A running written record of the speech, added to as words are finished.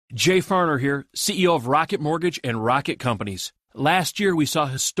Jay Farner here, CEO of Rocket Mortgage and Rocket Companies. Last year, we saw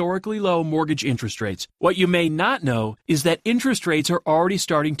historically low mortgage interest rates. What you may not know is that interest rates are already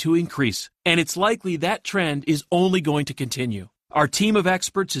starting to increase, and it's likely that trend is only going to continue. Our team of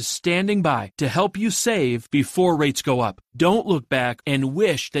experts is standing by to help you save before rates go up. Don't look back and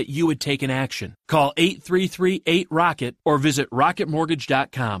wish that you had taken action. Call 833-8ROCKET or visit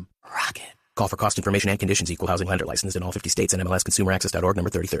rocketmortgage.com. Rocket. Call for cost information and conditions. Equal housing lender licensed in all 50 states and MLSConsumerAccess.org number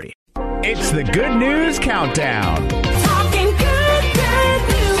 3030. It's the Good News Countdown. Talking good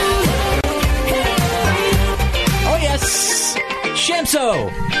news. Oh, yes.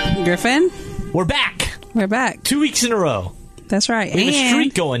 Shamso. Griffin. We're back. We're back. 2 weeks in a row. That's right. We have a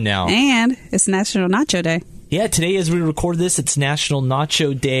streak going now. And it's National Nacho Day. Yeah, today as we record this, it's National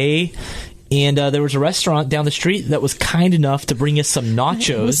Nacho Day. And there was a restaurant down the street that was kind enough to bring us some nachos.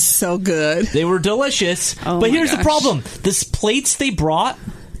 It was so good. They were delicious. Oh but my here's gosh. the problem. The plates they brought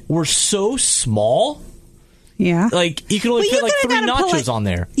were so small. Yeah. Like, you can only fit like 3 nachos on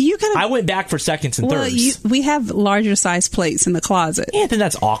there. I went back for seconds and thirds. We have larger size plates in the closet. Yeah, then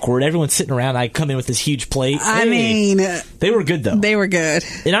that's awkward. Everyone's sitting around. I come in with this huge plate. I mean, they were good though. They were good.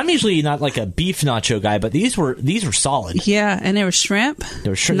 And I'm usually not like a beef nacho guy, but these were solid. Yeah, and they were shrimp. They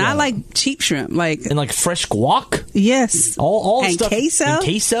were shrimp, not like cheap shrimp, and like fresh guac. Yes, all and stuff. Queso. And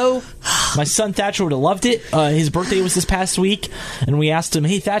queso. My son Thatcher would have loved it. His birthday was this past week, and we asked him,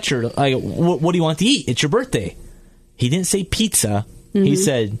 "Hey Thatcher, what do you want to eat? It's your birthday." He didn't say pizza. Mm-hmm. He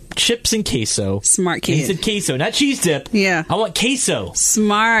said chips and queso. Smart kid. And he said queso, not cheese dip. Yeah. I want queso.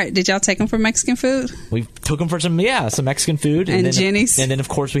 Smart. Did y'all take him for Mexican food? We took him for some Mexican food. And then, Jenny's. And then, of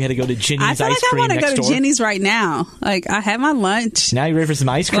course, we had to go to Jenny's I feel ice cream like I want to go to door. Jenny's right now. Like, I had my lunch. Now you ready for some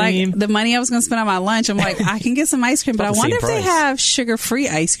ice cream? Like, the money I was going to spend on my lunch, I'm like, I can get some ice cream, but I wonder if they have sugar-free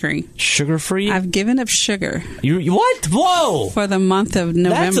ice cream. Sugar-free? I've given up sugar. You what? Whoa! For the month of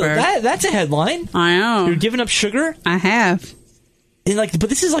November. That's a headline. I know. You're giving up sugar? I have. And but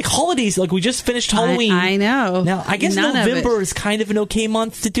this is like holidays. Like, we just finished Halloween. I know. Now, I guess November is kind of an okay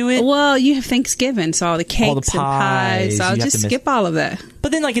month to do it. Well, you have Thanksgiving, so all the cakes all the pies, and pies. So I'll just skip all of that.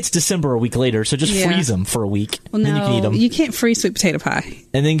 But then, it's December a week later, so just freeze them for a week. Well, and then you can eat them. You can't freeze sweet potato pie.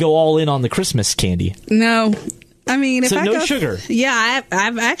 And then go all in on the Christmas candy. No. I mean, if I no go, sugar. Yeah,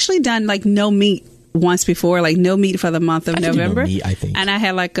 I've actually done, no meat once before, no meat for the month of November. No meat, I think. And I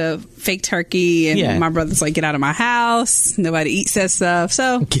had a fake turkey, and my brother's like, get out of my house. Nobody eats that stuff.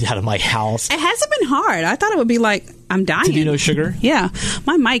 So get out of my house. It hasn't been hard. I thought it would be I'm dying. To do no sugar? Yeah.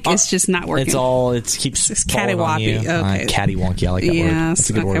 My mic is just not working. It's cattywampy. Okay. Catty-wonky. I like that word. That's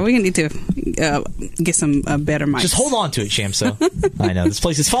a good word. We need to get some better mics. Just hold on to it, Shamso. I know. This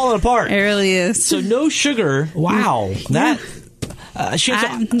place is falling apart. It really is. So no sugar. Wow. No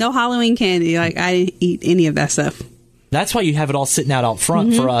Halloween candy. I didn't eat any of that stuff. That's why you have it all sitting out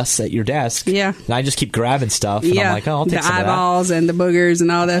front for us at your desk. Yeah. And I just keep grabbing stuff. And I'm like, I'll take some of that. The eyeballs and the boogers and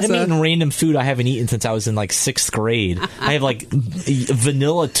all that stuff. I'm eating random food I haven't eaten since I was in 6th grade. I have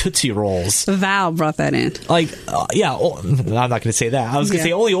vanilla Tootsie Rolls. Val brought that in. I'm not going to say that. I was going to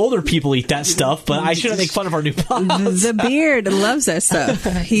say only older people eat that stuff, but I shouldn't make fun of our new pops. The beard loves that stuff.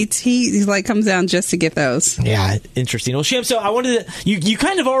 He comes down just to get those. Yeah, interesting. Well, Shamso, I wanted to, you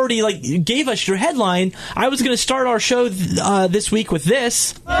kind of already gave us your headline. I was going to start our show this week with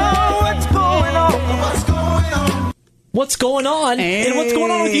this. Oh, what's going on? What's going on? What's going on? Hey, and what's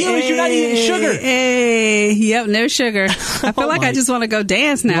going on with you is you're not eating sugar. Hey, yep, no sugar. I feel I just want to go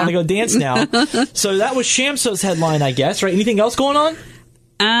dance now. You want to go dance now. So that was Shamso's headline, I guess, right? Anything else going on?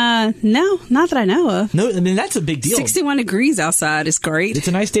 No, not that I know of. No, I mean, that's a big deal. 61 degrees outside is great. It's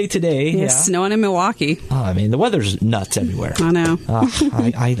a nice day today. It's snowing in Milwaukee. Oh, I mean, the weather's nuts everywhere. I know.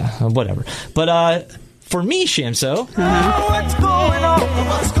 Whatever. But, for me, Shamso, what's going on?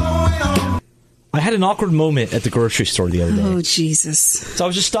 What's going on? I had an awkward moment at the grocery store the other day. Oh, Jesus. So I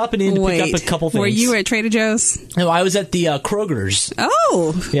was just stopping in to pick up a couple things. Were you at Trader Joe's? No, I was at the Kroger's.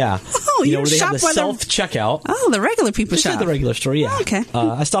 Oh. Yeah. Oh, where they have the self-checkout. Oh, the regular people shop. Just the regular store, yeah. Oh, okay.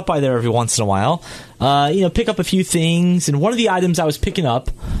 I stop by there every once in a while, pick up a few things. And one of the items I was picking up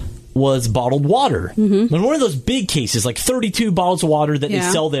was bottled water. Mm-hmm. And one of those big cases, 32 bottles of water that they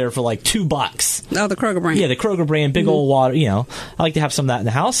sell there for $2. Oh, the Kroger brand. Yeah, the Kroger brand, big old water. I like to have some of that in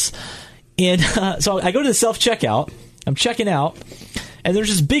the house. And so I go to the self-checkout. I'm checking out. And there's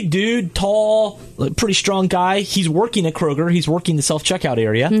this big dude, tall, pretty strong guy. He's working at Kroger. He's working the self-checkout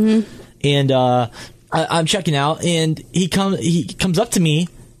area. Mm-hmm. And I'm checking out. And he comes up to me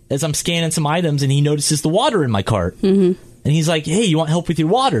as I'm scanning some items. And he notices the water in my cart. Mm-hmm. And he's like, hey, you want help with your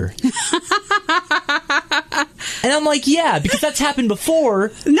water? And I'm like, yeah, because that's happened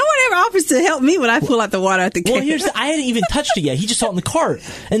before. No one ever offers to help me when I pull out the water at the can. Well, I hadn't even touched it yet. He just saw it in the cart.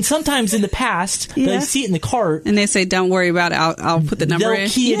 And sometimes in the past, they see it in the cart. And they say, don't worry about it. I'll put the number in. They'll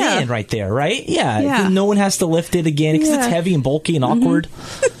key it in right there, right? Yeah. No one has to lift it again because it's heavy and bulky and awkward.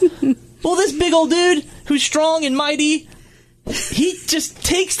 Well, this big old dude who's strong and mighty, he just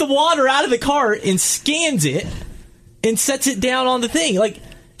takes the water out of the cart and scans it and sets it down on the thing. Like,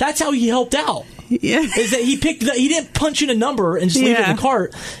 that's how he helped out. Yeah. Is that he didn't punch in a number and just leave it in the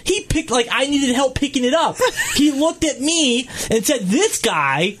cart. He picked, I needed help picking it up. He looked at me and said, this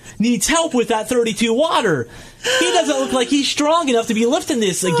guy needs help with that 32 water. He doesn't look like he's strong enough to be lifting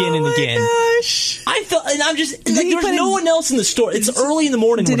this again and again. Gosh. I felt, and I'm just, there's no one else in the store. It's early in the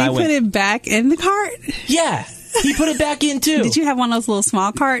morning when I went. Did he put it back in the cart? Yeah. He put it back in, too. Did you have one of those little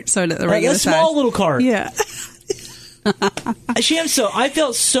small carts or the regular size? A small little cart. Yeah. Shamso, I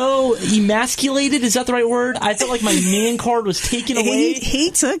felt so emasculated. Is that the right word? I felt like my man card was taken away.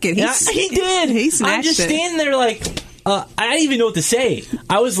 He took it. He did. He snatched it. I'm just standing there like, I didn't even know what to say.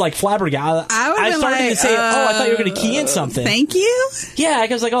 I was like flabbergasted. I started to say, I thought you were going to key in something. Thank you? Yeah,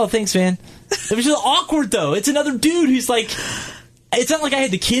 I was like, oh, thanks, man. It was just awkward, though. It's another dude who's like... It's not like I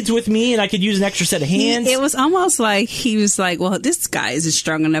had the kids with me and I could use an extra set of hands. It was almost like he was like, well, this guy isn't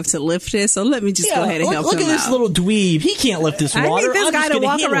strong enough to lift this, so let me just go ahead and help him out. Look at this little dweeb. He can't lift this water. I need this guy to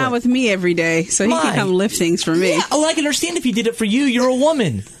walk around with me every day so he can come lift things for me. Yeah, I can understand if he did it for you. You're a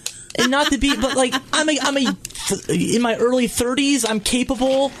woman. And not to be, but I'm in my early 30s. I'm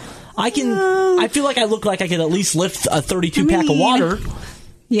capable. I feel like I look like I could at least lift a 32 pack of water.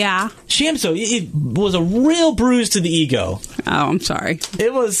 Yeah. Shamso, it was a real bruise to the ego. Oh, I'm sorry.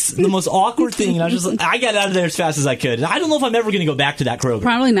 It was the most awkward thing. And I got out of there as fast as I could. And I don't know if I'm ever going to go back to that Kroger.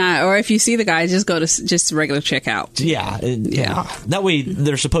 Probably not. Or if you see the guy, just go to just regular checkout. Yeah. That way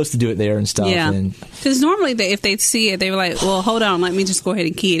they're supposed to do it there and stuff. Yeah. Because normally if they see it, they were like, well, hold on, let me just go ahead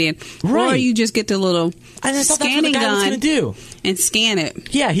and key it in. Right. Or you just get the little scanning gun was gonna do. And scan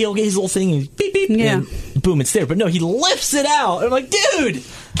it. Yeah, he'll get his little thing and beep, beep. Yeah. And boom, it's there. But no, he lifts it out. And I'm like, dude.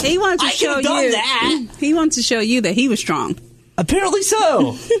 He wanted to show you that. He wanted to show you that he was strong. Apparently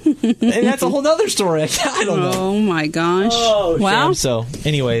so. And that's a whole other story. I don't know. Oh my gosh. Oh, well. So,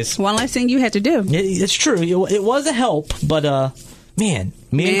 anyways. One less thing you had to do. It's true. It was a help, but man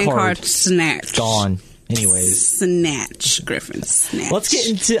card snatched. Gone. Anyways. Snatch, Griffin. Snatch. Let's get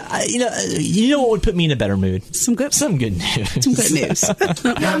into, you know what would put me in a better mood? Some good news. Some good news.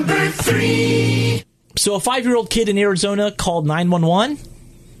 Number 3. So a 5-year-old kid in Arizona called 911,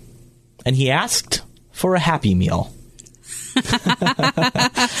 and he asked for a Happy Meal.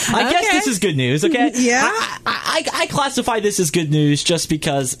 I guess this is good news, okay? Yeah. I classify this as good news just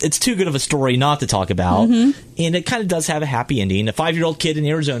because it's too good of a story not to talk about. Mm-hmm. And it kind of does have a happy ending. A 5-year-old kid in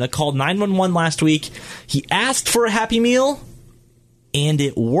Arizona called 911 last week. He asked for a Happy Meal, and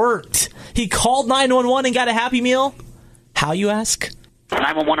it worked. He called 911 and got a Happy Meal. How, you ask?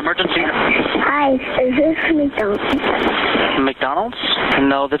 911 emergency. Hi, is this McDonald's? McDonald's?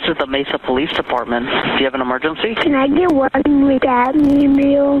 No, this is the Mesa Police Department. Do you have an emergency? Can I get one with a Happy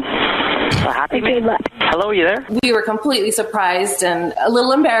Meal? A Happy Meal? Bye. Hello, are you there? We were completely surprised and a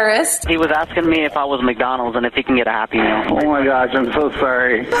little embarrassed. He was asking me if I was McDonald's and if he can get a Happy Meal. Oh my gosh, I'm so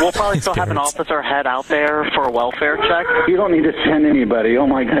sorry. We'll probably still have an officer head out there for a welfare check. You don't need to send anybody. Oh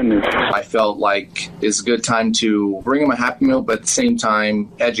my goodness. I felt like it's a good time to bring him a Happy Meal, but at the same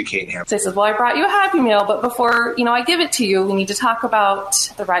time, educate him. So he says, well, I brought you a Happy Meal, but before, I give it to you, we need to talk about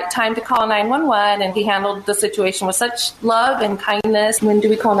the right time to call 911. And he handled the situation with such love and kindness. When do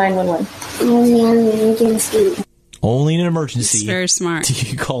we call 911? Only in an emergency. It's very smart. Do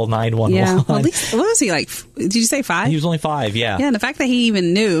you call 911? Yeah. Well, at least, what was he like? Did you say 5? He was only 5, yeah. Yeah, and the fact that he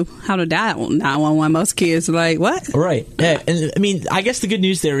even knew how to dial 911, most kids are like, what? Right. Yeah. And I guess the good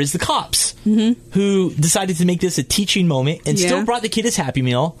news there is the cops who decided to make this a teaching moment and still brought the kid his Happy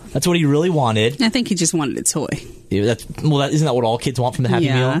Meal. That's what he really wanted. I think he just wanted a toy. Yeah, isn't that what all kids want from the Happy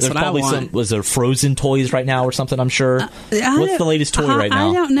Meal? There's probably was there Frozen toys right now or something, I'm sure. What's the latest toy right now?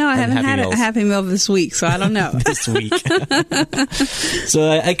 I don't know. I haven't had a Happy Meal this week, so I don't know. This week.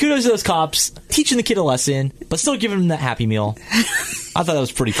 So kudos to those cops teaching the kid a lesson, but still giving him that Happy Meal. I thought that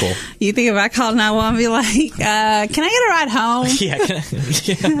was pretty cool. You think if I called 911 and be like, can I get a ride home? Yeah.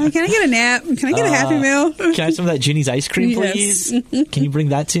 Can I get a nap? Can I get a Happy Meal? Can I have some of that Jenny's ice cream, please? Yes. Can you bring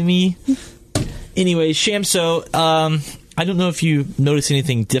that to me? Anyways, Shamso, I don't know if you noticed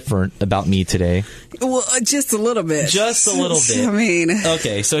anything different about me today. Well, just a little bit. Just a little bit. I mean,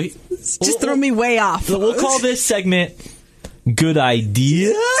 okay, so just throw me way off. We'll call this segment "Good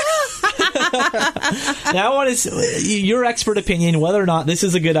Idea." Now, I want your expert opinion whether or not this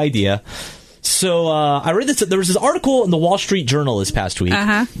is a good idea. So I read this. There was this article in the Wall Street Journal this past week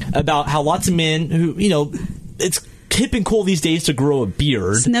about how lots of men who, it's hip and cool these days to grow a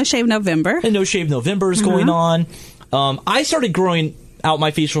beard. It's No Shave November. And No Shave November is going on. I started growing out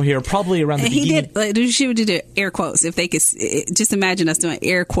my facial hair probably around the beginning. She would do air quotes. If they could just imagine us doing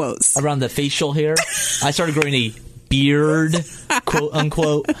air quotes. Around the facial hair. I started growing a beard, quote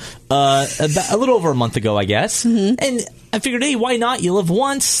unquote, a little over a month ago, I guess. And I figured, hey, why not? You live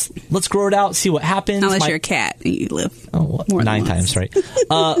once. Let's grow it out, see what happens. Unless you're a cat and you live more 9 times, right?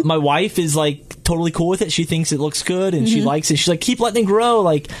 My wife is like totally cool with it. She thinks it looks good and she likes it. She's like, keep letting it grow.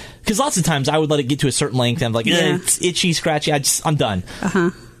 Like, because lots of times I would let it get to a certain length and I'm like, it's itchy, scratchy. I'm done.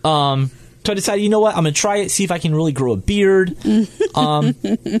 So I decided, you know what? I'm going to try it, see if I can really grow a beard.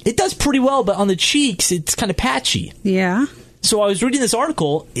 It does pretty well, but on the cheeks, it's kind of patchy. Yeah. So I was reading this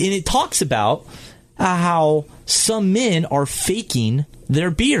article, and it talks about how some men are faking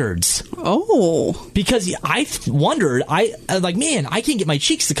their beards. Oh. Because I wondered, I was like, man, I can't get my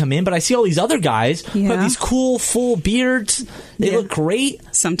cheeks to come in, but I see all these other guys who have these cool, full beards. They look great.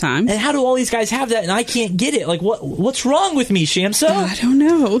 Sometimes. And how do all these guys have that, and I can't get it? Like, what's wrong with me, Shamso? I don't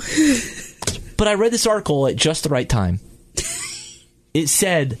know. But I read this article at just the right time. It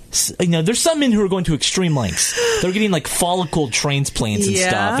said, there's some men who are going to extreme lengths. They're getting like follicle transplants and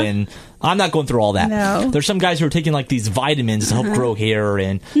stuff, and I'm not going through all that. No. There's some guys who are taking like these vitamins to help grow hair,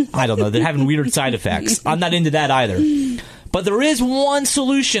 and I don't know, they're having weird side effects. I'm not into that either. But there is one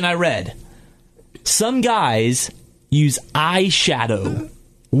solution I read. Some guys use eyeshadow.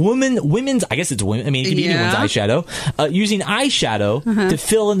 Women's, I guess it's women. I mean, it can be anyone's eyeshadow. Using eyeshadow to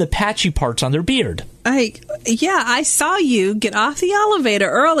fill in the patchy parts on their beard. I saw you get off the elevator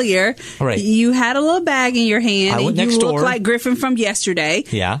earlier. Right. You had a little bag in your hand. I went next door. You looked door. like Griffin from yesterday.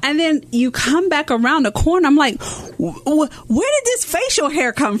 Yeah. And then you come back around the corner. I'm like, where did this facial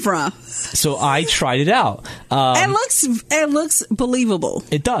hair come from? So I tried it out. It looks believable.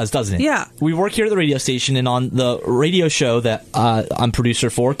 It does, doesn't it? Yeah. We work here at the radio station, and on the radio show that I'm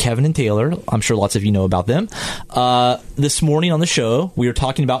producer for, Kevin and Taylor, I'm sure lots of you know about them. This morning on the show, we were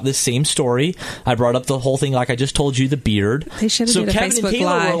talking about this same story. I brought up the whole thing like I just told you, the beard. They should have did a Kevin Facebook and Taylor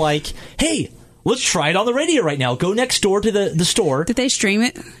Live. were like, hey, let's try it on the radio right now. Go next door to the store. Did they stream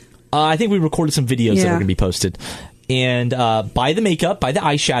it? I think we recorded some videos that are going to be posted. And buy the makeup, buy the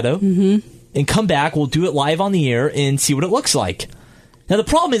eyeshadow, and come back. We'll do it live on the air and see what it looks like. Now, the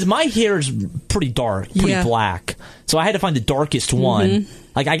problem is my hair is pretty dark, pretty black. So I had to find the darkest one.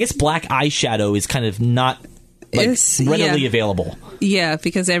 Like, I guess black eyeshadow is kind of not readily available. Yeah,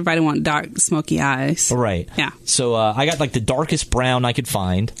 because everybody wants dark, smoky eyes. Right. Yeah. So I got like the darkest brown I could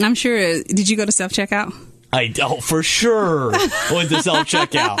find. I'm sure. Did you go to self-checkout? For sure went to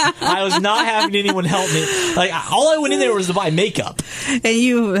self-checkout. I was not having anyone help me. Like, all I went in there was to buy makeup. And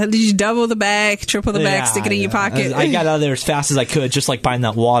did you double the bag, triple the bag, stick it in your pocket? I got out of there as fast as I could, just like buying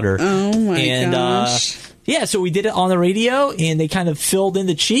that water. Oh my gosh. So we did it on the radio, and they kind of filled in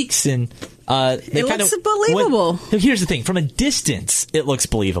the cheeks, and it looks believable. Here's the thing: from a distance, it looks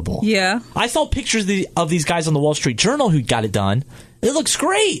believable. Yeah, I saw pictures of these guys on the Wall Street Journal who got it done. It looks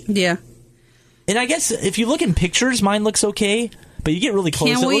great. Yeah, and I guess if you look in pictures, mine looks okay. But you get really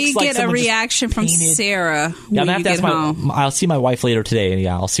close. Can we get a reaction from Sarah when you get home? I'll see my wife later today, and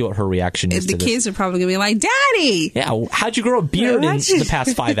I'll see what her reaction is. The kids are probably going to be like, "Daddy, how'd you grow a beard in the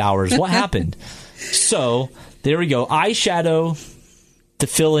past 5 hours? What happened?" So there we go. Eyeshadow to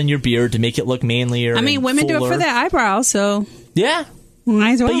fill in your beard to make it look manlier. I mean, women do it for their eyebrows, so yeah,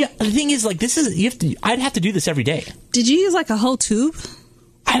 might as well. But the thing is, like, I'd have to do this every day. Did you use like a whole tube?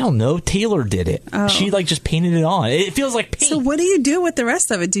 I don't know. Taylor did it. Oh. She just painted it on. It feels like paint. So what do you do with the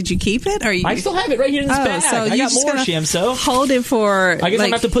rest of it? Did you keep it? Or I still have it right here in this bag. So I got more, Shamso. Hold it for. I guess I'm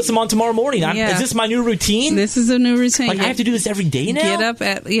going to have to put some on tomorrow morning. Is this my new routine? This is a new routine. I have to do this every day now? Get up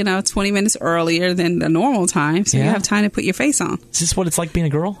at 20 minutes earlier than the normal time, so you have time to put your face on. Is this what it's like being a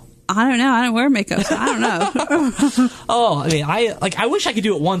girl? I don't know. I don't wear makeup, so I don't know. I mean, I wish I could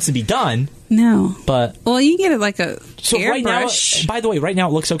do it once and be done. No, but you get it like a airbrush. By the way, right now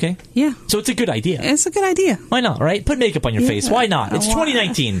it looks okay. Yeah, so it's a good idea. It's a good idea. Why not? Right? Put makeup on your face. Why not? It's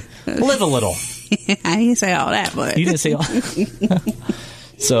 2019. Live a little. I didn't say all that, but you didn't say all.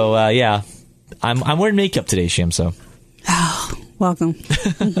 So I'm wearing makeup today, Shamso. Oh, welcome.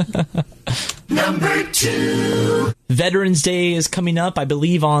 Number 2. Veterans Day is coming up, I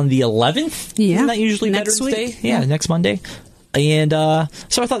believe, on the 11th. Yeah. Isn't that usually next Veterans week? Day? Yeah, next Monday. And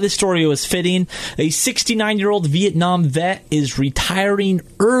so I thought this story was fitting. A 69-year-old Vietnam vet is retiring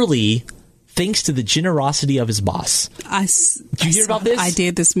early thanks to the generosity of his boss. Did you hear about this? I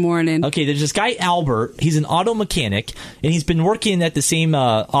did this morning. Okay, there's this guy, Albert. He's an auto mechanic, and he's been working at the same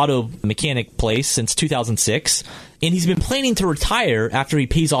auto mechanic place since 2006, and he's been planning to retire after he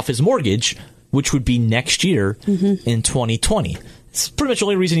pays off his mortgage, which would be next year in 2020. It's pretty much the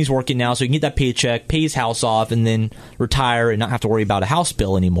only reason he's working now, so he can get that paycheck, pay his house off, and then retire and not have to worry about a house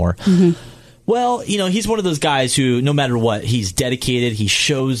bill anymore. Well, you know, he's one of those guys who, no matter what, he's dedicated. He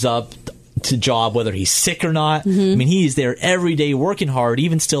shows up to job whether he's sick or not. I mean, he's there every day working hard,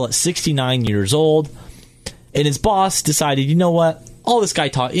 even still at 69 years old. And his boss decided, you know what? All this guy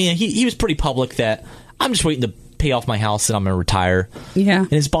taught, you know, he was pretty public that I'm just waiting to pay off my house and I'm going to retire. Yeah.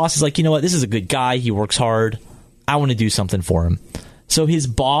 And his boss is like, you know what? This is a good guy. He works hard. I want to do something for him. So his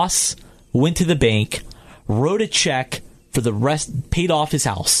boss went to the bank, wrote a check for the rest, paid off his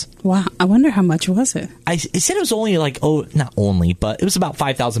house. Wow. I wonder how much was it? It said it was only like, not only, but it was about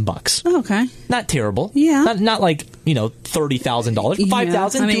 $5,000. Oh, okay. Not terrible. Yeah. Not like, you know, $30,000. $5,000,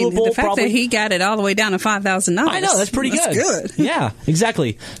 doable. The fact that he got it all the way down to $5,000. I know, that's pretty good. That's good. Yeah,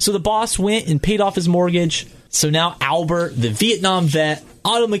 exactly. So the boss went and paid off his mortgage. So now Albert, the Vietnam vet,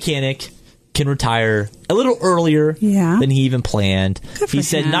 auto mechanic, can retire a little earlier than he even planned. He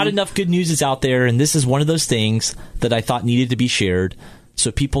said, not enough good news is out there, and this is one of those things that I thought needed to be shared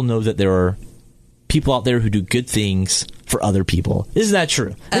so people know that there are people out there who do good things for other people. Isn't that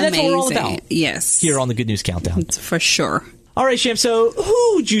true? And that's what we're all about. Yes. Here on the Good News Countdown. For sure. All right, Shamso,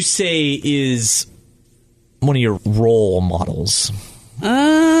 who would you say is one of your role models?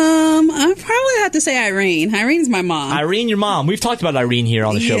 I probably have to say Irene. Irene's my mom. Irene, your mom. We've talked about Irene here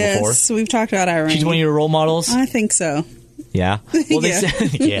on the show before. Yes, we've talked about Irene. She's one of your role models? I think so. Yeah. Well, they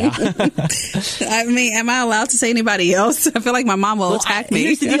said, yeah. I mean, am I allowed to say anybody else? I feel like my mom will attack me.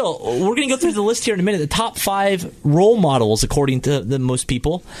 Here's the deal. We're going to go through the list here in a minute. The top 5 role models, according to the most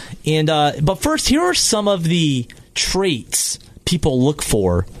people. And but first, here are some of the traits people look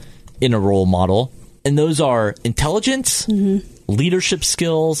for in a role model. And those are intelligence, leadership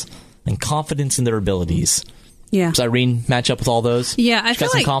skills, and confidence in their abilities. Yeah. Does Irene match up with all those? Yeah, She's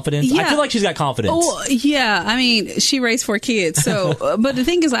got some confidence. Yeah. I feel like she's got confidence. Oh, yeah. I mean, she raised 4 kids. So, but the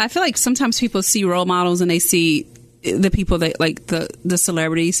thing is, I feel like sometimes people see role models and they see the people that like the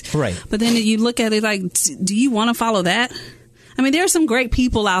celebrities. Right. But then you look at it like, do you want to follow that? I mean, there are some great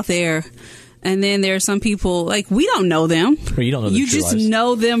people out there. And then there are some people, like, we don't know them. Or you don't know their You true just lives.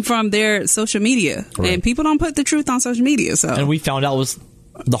 know them from their social media. Right. And people don't put the truth on social media. So. And we found out was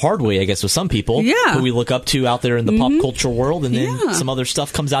the hard way, I guess, with some people who we look up to out there in the pop culture world, and then some other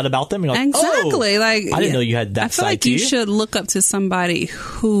stuff comes out about them. And you're like, exactly. I didn't know you had that side to you. I feel like you should look up to somebody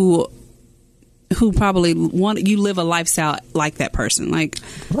who probably you live a lifestyle like that person. Like,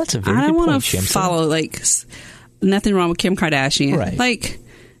 well, that's a very I don't want to Shamso. follow, like, nothing wrong with Kim Kardashian. Right. Like,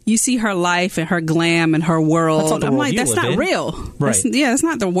 you see her life and her glam and her world. I'm like, that's not real. Right. That's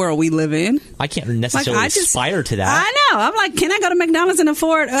not the world we live in. I can't necessarily aspire to that. I know. I'm like, can I go to McDonald's and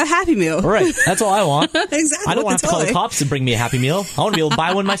afford a Happy Meal? Right. That's all I want. Exactly. I don't want to call the cops to bring me a Happy Meal. I want to be able to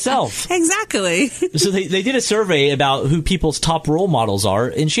buy one myself. Exactly. So they did a survey about who people's top role models are.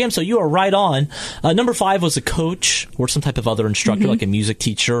 And Shamso, you are right on. Number 5 was a coach or some type of other instructor, like a music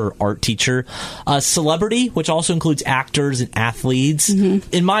teacher or art teacher. Celebrity, which also includes actors and athletes.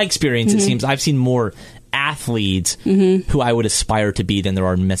 In my experience, it seems I've seen more athletes who I would aspire to be than there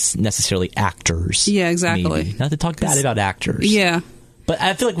are necessarily actors. Yeah, exactly. Maybe. Not to talk bad about actors. Yeah. But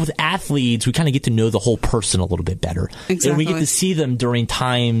I feel like with athletes, we kind of get to know the whole person a little bit better. Exactly. And we get to see them during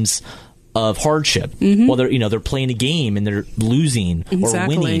times of hardship. Well, they're playing a game and they're losing or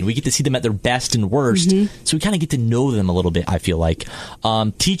winning. We get to see them at their best and worst. So we kind of get to know them a little bit, I feel like.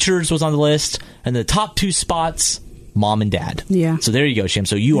 Teachers was on the list. And the top 2 spots, mom and dad. Yeah. So there you go, Shem.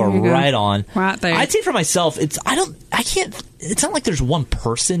 So you are right on. Right there. I'd say for myself, it's not like there's one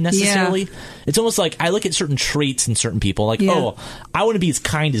person necessarily. Yeah. It's almost like I look at certain traits in certain people, like, I want to be as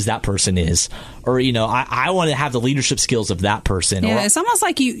kind as that person is. Or, I want to have the leadership skills of that person. Yeah, or, it's almost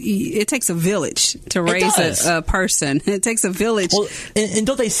like it takes a village to raise a person. It takes a village. Well, and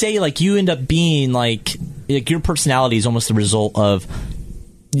don't they say, like, you end up being, like your personality is almost the result of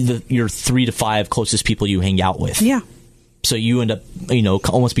your 3 to 5 closest people you hang out with. Yeah. So you end up,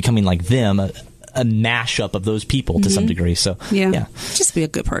 almost becoming like them, a mashup of those people to some degree. So yeah. Just be a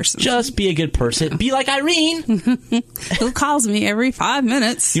good person. Just be a good person. Be like Irene, who calls me every 5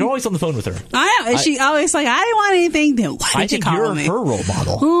 minutes. You're always on the phone with her. I am. And she always like, I didn't want anything. Then why did you call me? I think you're her role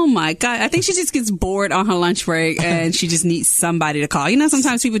model. Oh my God! I think she just gets bored on her lunch break and she just needs somebody to call.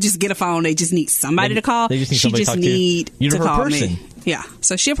 Sometimes people just get a phone. They just need somebody to call. They just need somebody to talk to. You're her person. Yeah.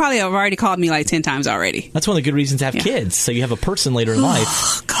 So she'll probably have already called me like 10 times already. That's one of the good reasons to have kids. So you have a person later in life.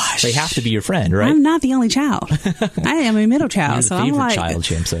 Oh, gosh. They have to be your friend, right? I'm not the only child. I am a middle child. You're the so favorite I'm like, child,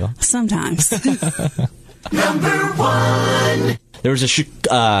 Shamso. Sometimes. Number 1. There was a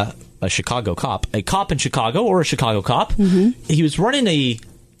Chicago cop. A cop in Chicago, or a Chicago cop. Mm-hmm. He was running a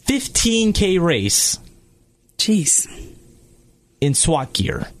 15K race. Jeez. In SWAT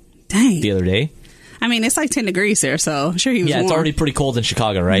gear. Dang. The other day. I mean, it's like 10 degrees there, so I'm sure he was warm. It's already pretty cold in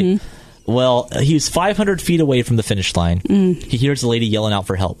Chicago, right? Mm-hmm. Well, he was 500 feet away from the finish line. He hears a lady yelling out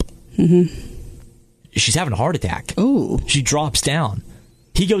for help. She's having a heart attack. Ooh. She drops down.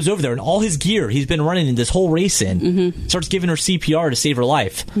 He goes over there, and all his gear he's been running in this whole race in, starts giving her CPR to save her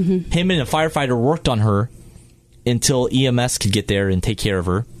life. Him and a firefighter worked on her until EMS could get there and take care of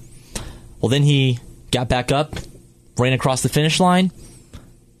her. Well, then he got back up, ran across the finish line,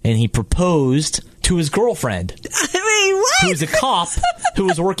 and he proposed to his girlfriend. I mean, what? Who was a cop who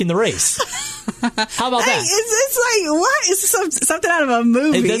was working the race. How about that? It's like, what? It's something out of a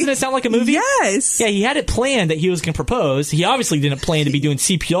movie. Doesn't it sound like a movie? Yes. Yeah, he had it planned that he was going to propose. He obviously didn't plan to be doing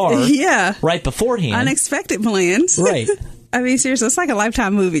CPR right beforehand. Unexpected plans. Right. I mean, seriously, it's like a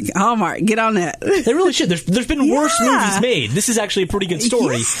Lifetime movie. Hallmark, get on that. They really should. There's been worse movies made. This is actually a pretty good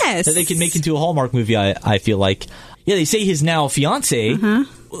story that they can make into a Hallmark movie, I feel like. Yeah, they say his now fiance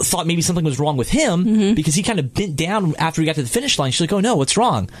thought maybe something was wrong with him because he kind of bent down after he got to the finish line. She's like, oh no, what's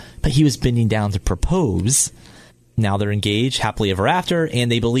wrong? But he was bending down to propose. Now they're engaged, happily ever after, and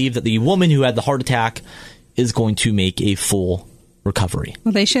they believe that the woman who had the heart attack is going to make a full recovery.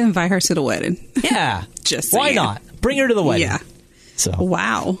 Well, they should invite her to the wedding. Yeah. Just saying. Why not? Bring her to the wedding. Yeah. So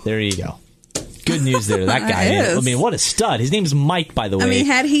wow. There you go. Good news there. That guy. I mean, what a stud. His name's Mike, by the way. I mean,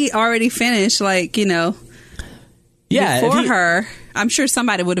 had he already finished, like, before her, I'm sure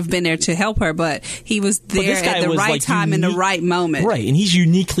somebody would have been there to help her, but he was there at the right time in the right moment. Right, and he's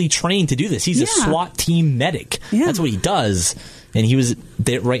uniquely trained to do this. He's a SWAT team medic. Yeah. That's what he does. And he was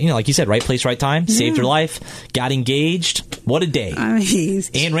there, right, like you said, right place, right time, saved her life, got engaged. What a day. I mean,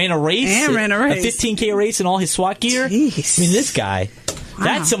 and ran a race. A 15K race in all his SWAT gear. Jeez. I mean, this guy. Wow.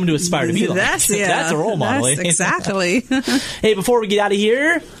 That's someone to aspire to be like. That's a role model. Exactly. Hey, before we get out of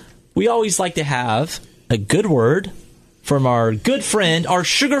here, we always like to have a good word from our good friend, our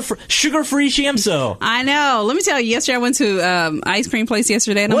sugar-free Shamso. I know. Let me tell you, yesterday I went to ice cream place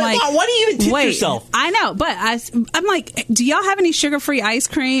yesterday, and I'm like, why do you even tip yourself? I know, but I'm like, do y'all have any sugar-free ice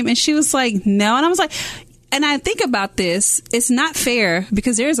cream? And she was like, no. And I was like, and I think about this, it's not fair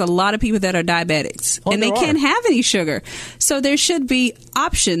because there's a lot of people that are diabetics and they can't have any sugar. So there should be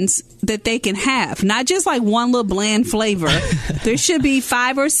options that they can have, not just like one little bland flavor. There should be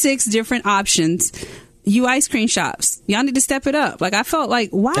 5 or 6 different options. You ice cream shops, y'all need to step it up. Like, I felt like,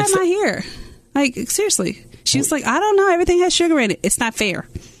 why am I here? Like, seriously. She was like, I don't know. Everything has sugar in it. It's not fair.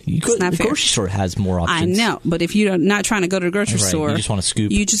 The grocery store has more options. I know, but if you're not trying to go to the grocery store, you just want to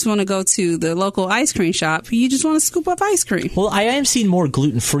scoop. You just want to go to the local ice cream shop. You just want to scoop up ice cream. Well, I am seeing more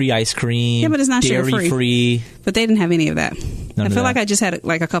gluten-free ice cream. Yeah, but it's not dairy-free. But they didn't have any of that. I feel like I just had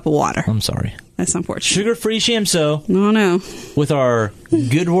like a cup of water. I'm sorry. That's unfortunate. Sugar-free Shamso. No, no. With our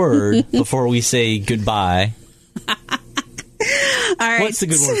good word before we say goodbye. All right. What's the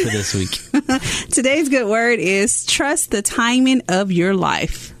good word for this week? Today's good word is trust the timing of your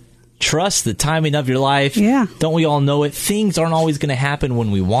life. Trust the timing of your life. Yeah. Don't we all know it? Things aren't always going to happen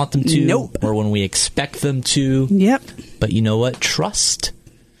when we want them to. Nope. Or when we expect them to. Yep. But you know what? Trust.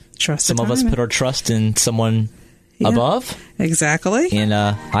 Some of us put our trust in someone above. Exactly. And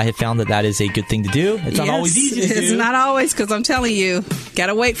I have found that is a good thing to do. It's not always easy to do. It's not always, because I'm telling you,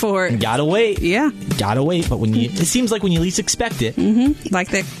 gotta wait for it. Gotta wait. Yeah. Gotta wait. But it seems like when you least expect it. Mm-hmm. Like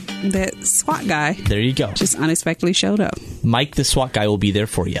that SWAT guy. There you go. Just unexpectedly showed up. Mike, the SWAT guy, will be there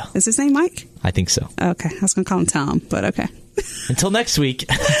for you. Is his name Mike? I think so. Okay. I was going to call him Tom, but okay. Until next week.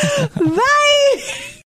 Bye.